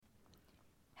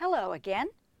Hello again.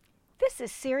 This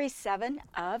is Series 7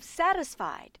 of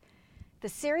Satisfied. The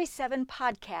Series 7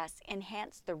 podcasts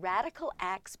enhance the Radical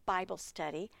Acts Bible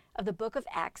study of the book of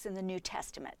Acts in the New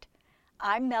Testament.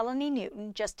 I'm Melanie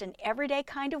Newton, just an everyday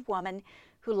kind of woman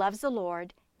who loves the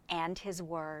Lord and His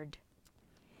Word.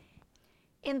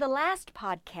 In the last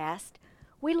podcast,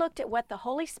 we looked at what the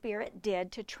Holy Spirit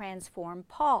did to transform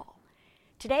Paul.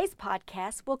 Today's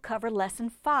podcast will cover Lesson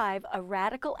 5 of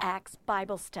Radical Acts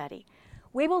Bible Study.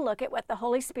 We will look at what the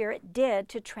Holy Spirit did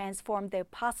to transform the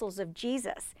apostles of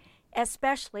Jesus,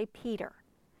 especially Peter.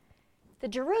 The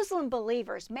Jerusalem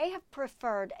believers may have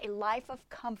preferred a life of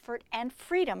comfort and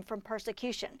freedom from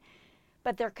persecution,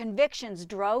 but their convictions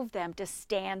drove them to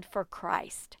stand for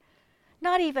Christ.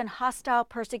 Not even hostile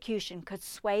persecution could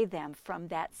sway them from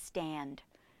that stand.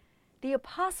 The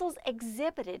apostles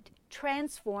exhibited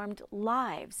transformed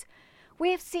lives. We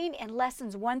have seen in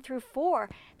lessons 1 through 4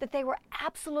 that they were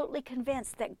absolutely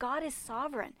convinced that God is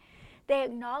sovereign. They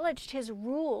acknowledged His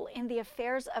rule in the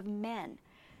affairs of men.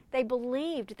 They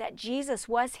believed that Jesus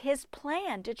was His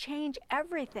plan to change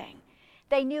everything.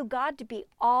 They knew God to be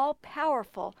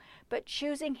all-powerful, but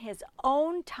choosing His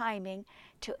own timing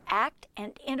to act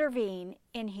and intervene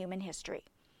in human history.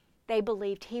 They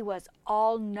believed He was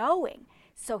all-knowing,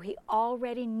 so He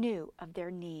already knew of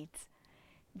their needs.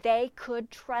 They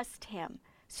could trust Him,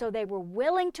 so they were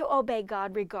willing to obey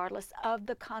God regardless of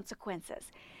the consequences.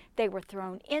 They were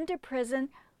thrown into prison,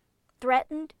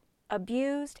 threatened,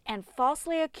 abused, and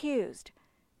falsely accused.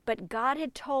 But God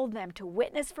had told them to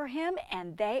witness for Him,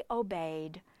 and they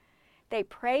obeyed. They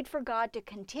prayed for God to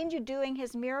continue doing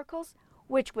His miracles,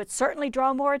 which would certainly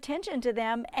draw more attention to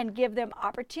them and give them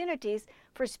opportunities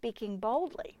for speaking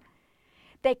boldly.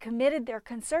 They committed their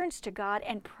concerns to God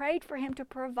and prayed for Him to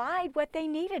provide what they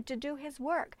needed to do His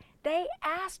work. They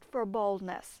asked for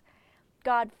boldness.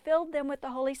 God filled them with the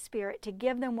Holy Spirit to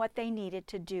give them what they needed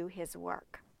to do His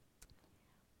work.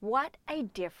 What a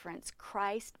difference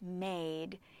Christ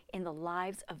made in the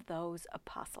lives of those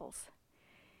apostles.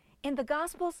 In the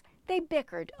Gospels, they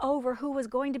bickered over who was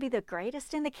going to be the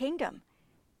greatest in the kingdom.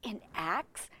 In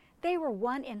Acts, they were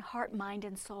one in heart, mind,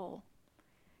 and soul.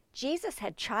 Jesus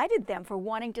had chided them for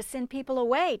wanting to send people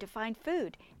away to find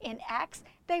food. In Acts,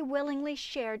 they willingly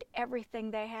shared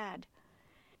everything they had.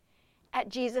 At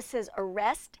Jesus'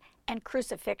 arrest and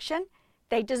crucifixion,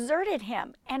 they deserted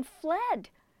Him and fled.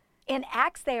 In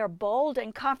Acts, they are bold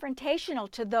and confrontational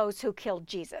to those who killed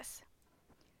Jesus.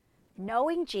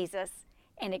 Knowing Jesus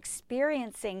and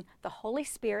experiencing the Holy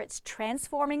Spirit's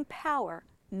transforming power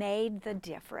made the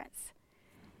difference.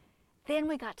 Then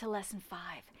we got to Lesson 5.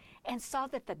 And saw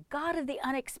that the God of the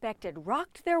unexpected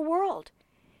rocked their world.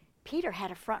 Peter had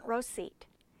a front row seat.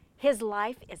 His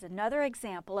life is another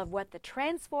example of what the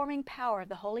transforming power of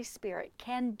the Holy Spirit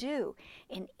can do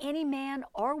in any man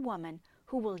or woman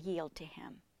who will yield to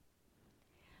Him.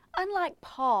 Unlike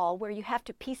Paul, where you have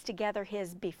to piece together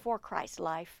his before Christ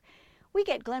life, we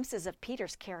get glimpses of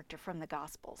Peter's character from the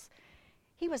Gospels.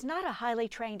 He was not a highly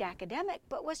trained academic,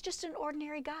 but was just an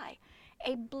ordinary guy,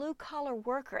 a blue-collar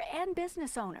worker and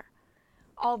business owner.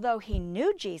 Although he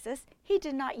knew Jesus, he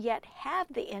did not yet have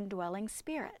the indwelling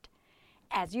Spirit.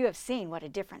 As you have seen what a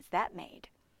difference that made.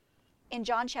 In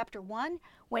John chapter 1,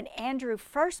 when Andrew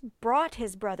first brought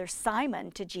his brother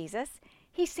Simon to Jesus,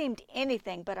 he seemed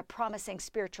anything but a promising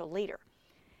spiritual leader.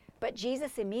 But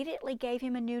Jesus immediately gave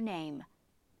him a new name,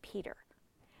 Peter.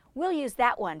 We'll use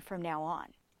that one from now on.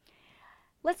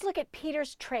 Let's look at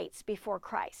Peter's traits before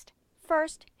Christ.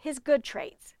 First, his good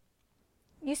traits.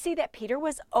 You see that Peter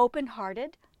was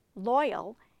open-hearted,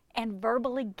 loyal, and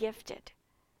verbally gifted.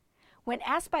 When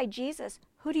asked by Jesus,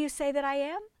 "Who do you say that I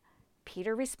am?"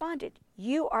 Peter responded,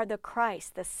 "You are the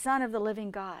Christ, the Son of the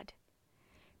living God."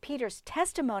 Peter's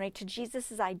testimony to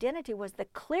Jesus' identity was the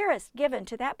clearest given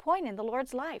to that point in the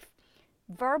Lord's life.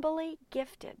 Verbally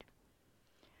gifted.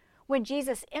 When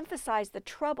Jesus emphasized the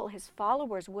trouble His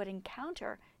followers would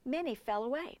encounter, many fell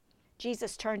away.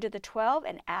 Jesus turned to the 12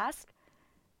 and asked,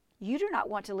 "You do not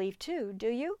want to leave too, do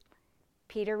you?"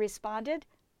 Peter responded,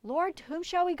 "Lord, to whom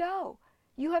shall we go?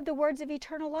 You have the words of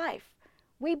eternal life.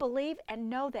 We believe and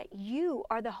know that You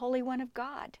are the Holy One of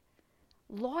God."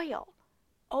 Loyal,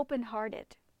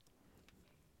 open-hearted.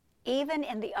 Even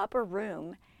in the upper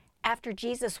room, after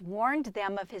Jesus warned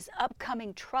them of His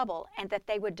upcoming trouble and that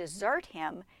they would desert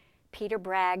Him, Peter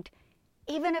bragged,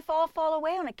 "Even if all fall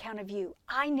away on account of You,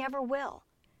 I never will."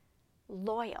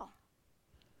 Loyal.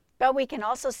 But we can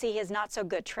also see his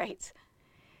not-so-good traits.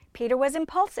 Peter was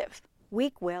impulsive,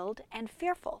 weak-willed, and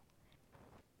fearful.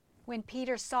 When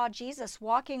Peter saw Jesus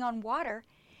walking on water,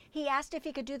 he asked if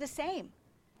he could do the same.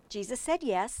 Jesus said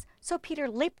yes, so Peter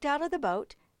leaped out of the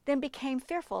boat, then became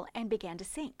fearful and began to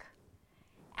sink.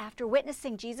 After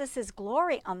witnessing Jesus'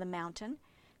 glory on the mountain,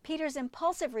 Peter's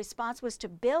impulsive response was to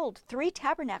build 3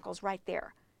 tabernacles right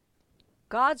there.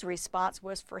 God's response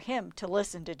was for him to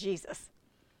listen to Jesus.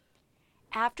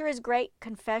 After his great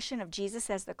confession of Jesus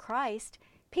as the Christ,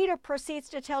 Peter proceeds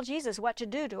to tell Jesus what to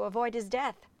do to avoid his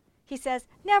death. He says,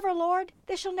 "Never, Lord,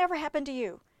 this shall never happen to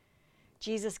you."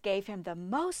 Jesus gave him the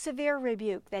most severe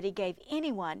rebuke that he gave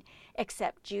anyone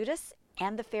except Judas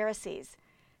and the Pharisees,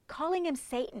 calling him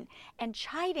Satan and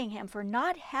chiding him for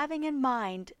not having in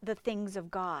mind the things of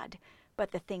God,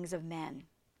 but the things of men.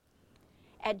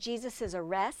 At Jesus'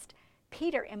 arrest,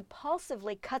 Peter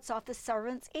impulsively cuts off the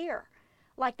servant's ear,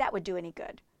 like that would do any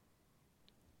good.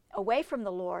 Away from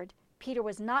the Lord, Peter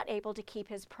was not able to keep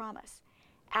his promise.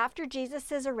 After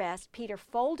Jesus' arrest, Peter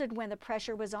folded when the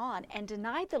pressure was on and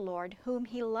denied the Lord whom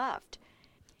he loved.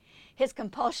 His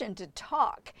compulsion to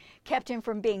talk kept him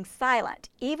from being silent,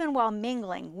 even while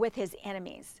mingling with his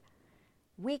enemies.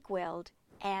 Weak-willed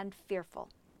and fearful.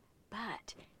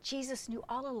 But Jesus knew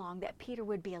all along that Peter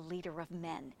would be a leader of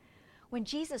men. When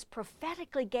Jesus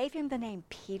prophetically gave him the name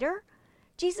Peter,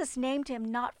 Jesus named him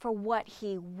not for what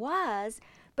he was,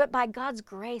 but by God's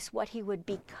grace what he would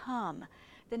become.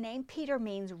 The name Peter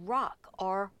means rock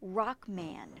or rock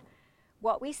man.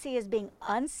 What we see as being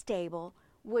unstable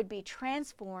would be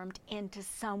transformed into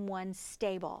someone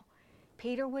stable.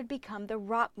 Peter would become the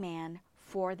rock man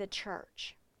for the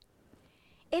church.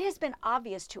 It has been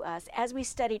obvious to us as we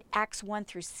studied Acts 1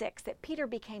 through 6 that Peter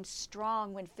became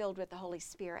strong when filled with the Holy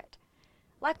Spirit.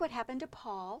 Like what happened to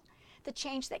Paul, the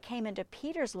change that came into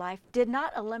Peter's life did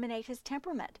not eliminate his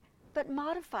temperament, but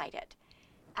modified it.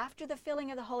 After the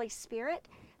filling of the Holy Spirit,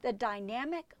 the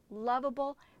dynamic,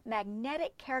 lovable,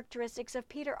 magnetic characteristics of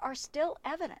Peter are still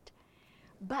evident,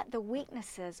 but the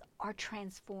weaknesses are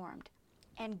transformed,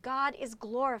 and God is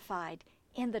glorified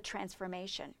in the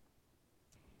transformation.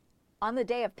 On the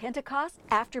day of Pentecost,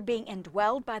 after being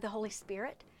indwelled by the Holy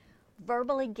Spirit,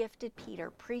 verbally gifted Peter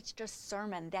preached a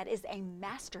sermon that is a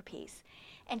masterpiece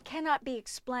and cannot be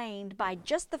explained by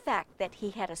just the fact that he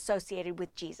had associated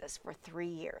with Jesus for 3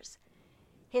 years.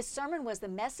 His sermon was the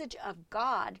message of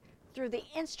God through the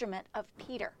instrument of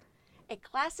Peter, a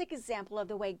classic example of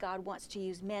the way God wants to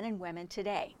use men and women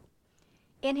today.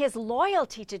 In his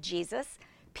loyalty to Jesus,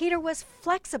 Peter was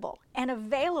flexible and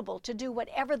available to do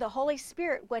whatever the Holy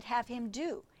Spirit would have him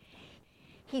do.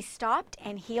 He stopped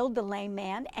and healed the lame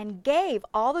man and gave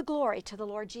all the glory to the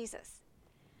Lord Jesus.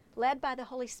 Led by the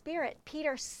Holy Spirit,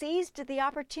 Peter seized the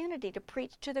opportunity to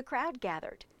preach to the crowd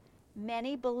gathered.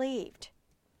 Many believed.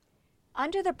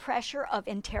 Under the pressure of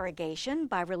interrogation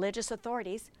by religious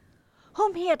authorities,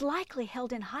 whom he had likely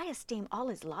held in high esteem all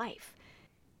his life,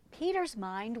 Peter's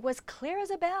mind was clear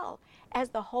as a bell as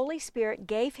the Holy Spirit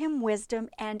gave him wisdom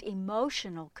and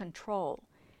emotional control.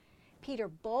 Peter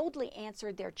boldly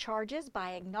answered their charges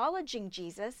by acknowledging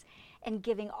Jesus and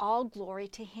giving all glory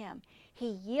to him. He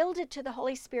yielded to the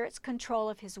Holy Spirit's control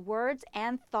of his words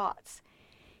and thoughts.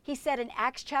 He said in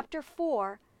Acts chapter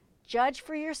 4, "Judge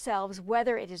for yourselves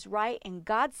whether it is right in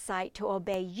God's sight to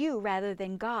obey you rather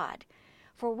than God,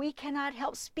 for we cannot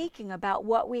help speaking about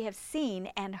what we have seen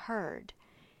and heard."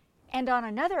 And on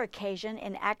another occasion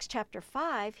in Acts chapter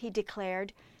 5, he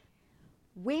declared,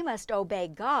 "We must obey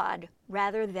God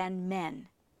rather than men."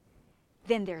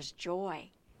 Then there's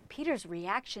joy. Peter's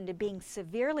reaction to being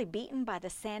severely beaten by the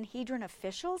Sanhedrin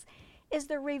officials is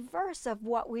the reverse of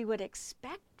what we would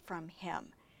expect from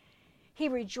him. He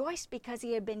rejoiced because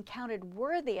he had been counted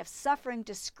worthy of suffering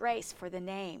disgrace for the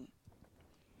name.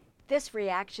 This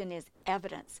reaction is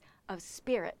evidence of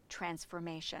spirit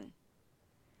transformation.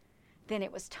 Then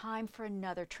it was time for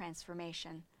another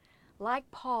transformation. Like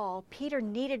Paul, Peter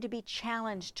needed to be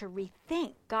challenged to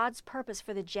rethink God's purpose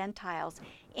for the Gentiles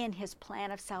in his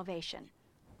plan of salvation.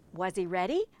 Was he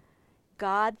ready?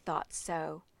 God thought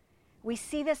so. We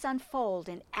see this unfold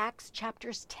in Acts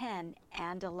chapters 10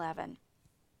 and 11.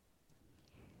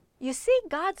 You see,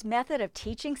 God's method of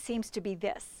teaching seems to be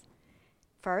this.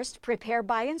 First, prepare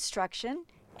by instruction,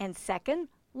 and second,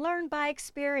 learn by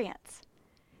experience.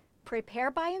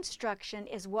 Prepare by instruction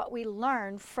is what we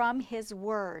learn from His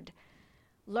Word.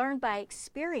 Learn by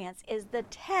experience is the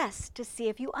test to see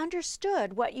if you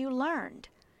understood what you learned.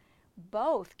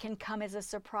 Both can come as a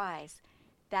surprise.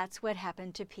 That's what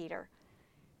happened to Peter.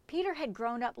 Peter had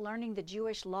grown up learning the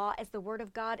Jewish law as the Word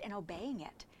of God and obeying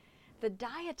it. The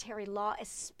dietary law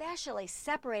especially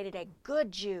separated a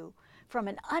good Jew from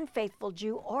an unfaithful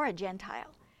Jew or a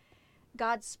Gentile.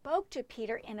 God spoke to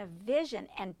Peter in a vision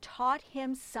and taught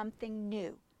him something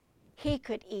new. He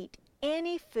could eat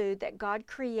any food that God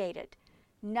created.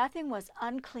 Nothing was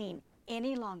unclean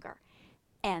any longer.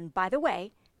 And by the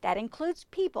way, that includes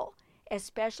people,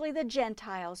 especially the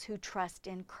Gentiles who trust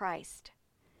in Christ.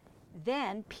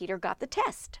 Then Peter got the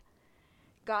test.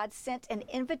 God sent an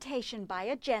invitation by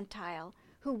a Gentile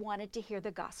who wanted to hear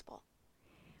the gospel.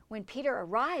 When Peter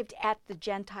arrived at the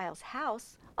Gentile's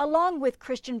house, along with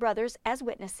Christian brothers as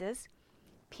witnesses,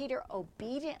 Peter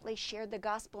obediently shared the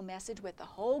gospel message with the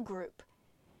whole group.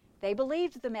 They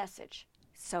believed the message.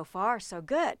 So far, so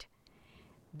good.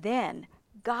 Then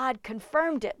God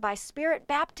confirmed it by Spirit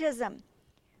baptism,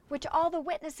 which all the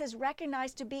witnesses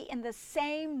recognized to be in the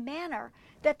same manner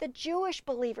that the Jewish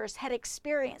believers had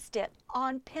experienced it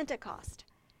on Pentecost.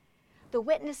 The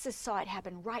witnesses saw it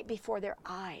happen right before their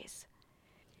eyes.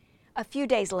 A few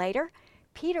days later,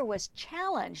 Peter was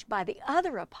challenged by the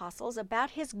other apostles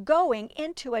about his going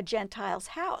into a Gentile's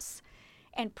house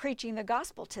and preaching the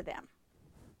gospel to them.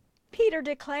 Peter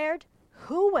declared,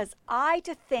 "Who was I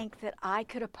to think that I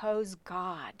could oppose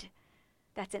God?"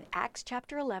 That's in Acts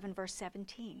chapter 11, verse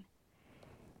 17.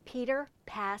 Peter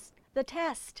passed the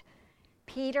test.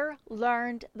 Peter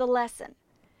learned the lesson.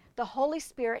 The Holy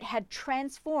Spirit had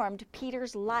transformed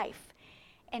Peter's life,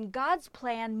 and God's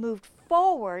plan moved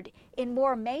forward in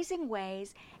more amazing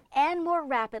ways and more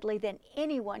rapidly than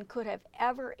anyone could have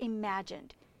ever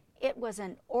imagined. It was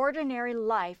an ordinary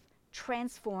life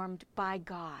transformed by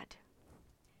God.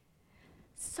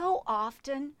 So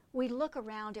often we look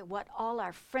around at what all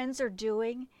our friends are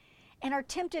doing and are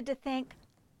tempted to think,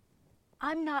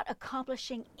 I'm not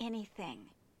accomplishing anything.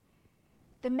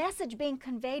 The message being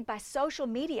conveyed by social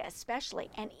media especially,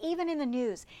 and even in the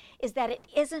news, is that it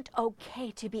isn't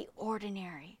okay to be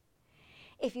ordinary.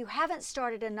 If you haven't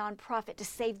started a nonprofit to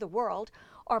save the world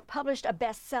or published a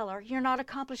bestseller, you're not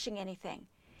accomplishing anything.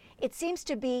 It seems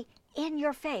to be in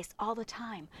your face all the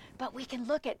time, but we can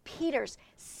look at Peter's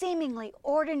seemingly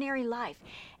ordinary life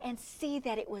and see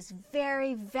that it was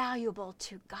very valuable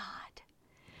to God.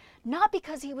 Not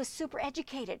because he was super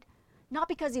educated, not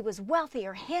because he was wealthy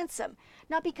or handsome,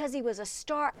 not because he was a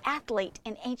star athlete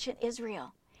in ancient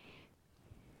Israel.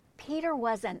 Peter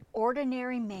was an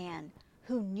ordinary man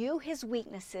who knew his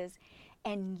weaknesses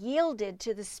and yielded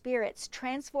to the Spirit's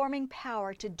transforming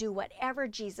power to do whatever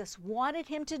Jesus wanted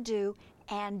him to do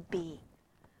and be.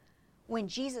 When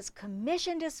Jesus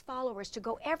commissioned his followers to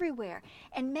go everywhere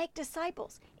and make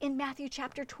disciples in Matthew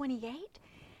chapter 28,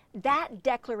 that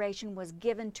declaration was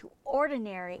given to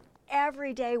ordinary,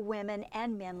 everyday women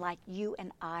and men like you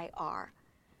and I are.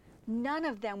 None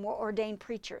of them were ordained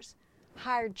preachers,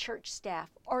 hired church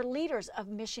staff, or leaders of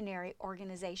missionary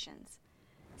organizations.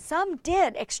 Some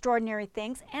did extraordinary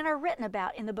things and are written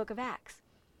about in the book of Acts.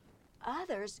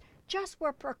 Others just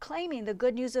were proclaiming the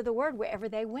good news of the word wherever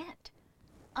they went.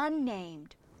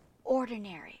 Unnamed,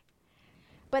 ordinary.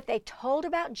 But they told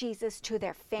about Jesus to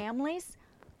their families,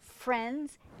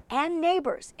 friends, and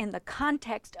neighbors in the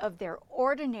context of their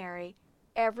ordinary,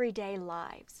 everyday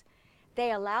lives.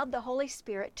 They allowed the Holy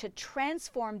Spirit to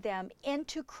transform them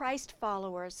into Christ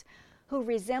followers who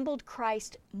resembled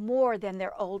Christ more than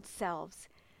their old selves.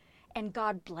 And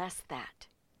God blessed that.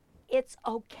 It's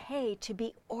okay to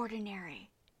be ordinary.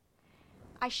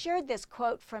 I shared this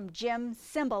quote from Jim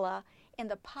Cymbala in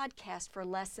the podcast for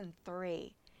Lesson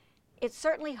 3. It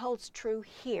certainly holds true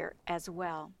here as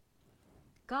well.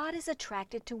 God is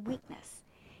attracted to weakness.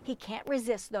 He can't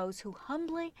resist those who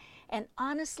humbly and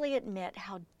honestly admit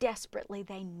how desperately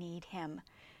they need Him.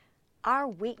 Our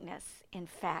weakness, in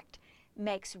fact,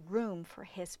 makes room for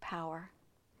His power.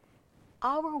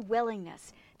 Our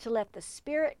willingness to let the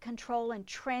Spirit control and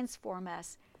transform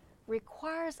us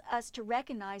requires us to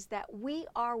recognize that we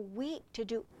are weak to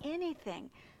do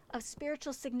anything of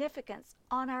spiritual significance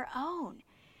on our own.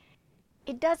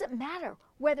 It doesn't matter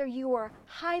whether you are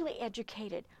highly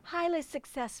educated, highly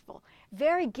successful,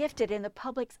 very gifted in the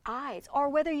public's eyes, or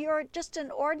whether you're just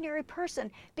an ordinary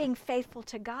person being faithful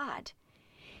to God.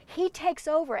 He takes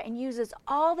over and uses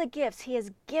all the gifts He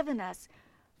has given us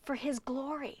for His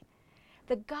glory.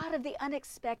 The God of the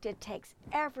unexpected takes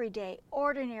everyday,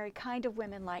 ordinary kind of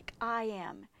women like I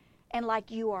am, and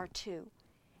like you are too.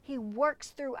 He works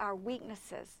through our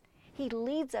weaknesses. He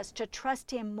leads us to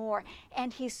trust Him more,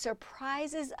 and He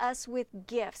surprises us with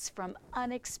gifts from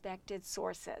unexpected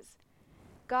sources.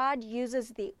 God uses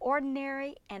the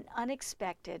ordinary and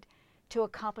unexpected to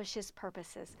accomplish His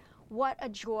purposes. What a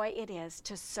joy it is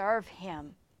to serve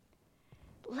Him.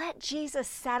 Let Jesus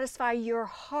satisfy your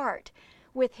heart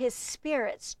with His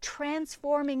Spirit's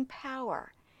transforming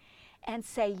power and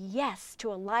say yes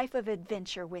to a life of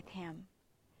adventure with Him.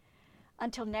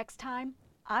 Until next time,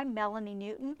 I'm Melanie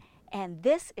Newton, and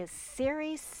this is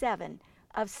Series 7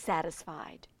 of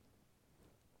Satisfied.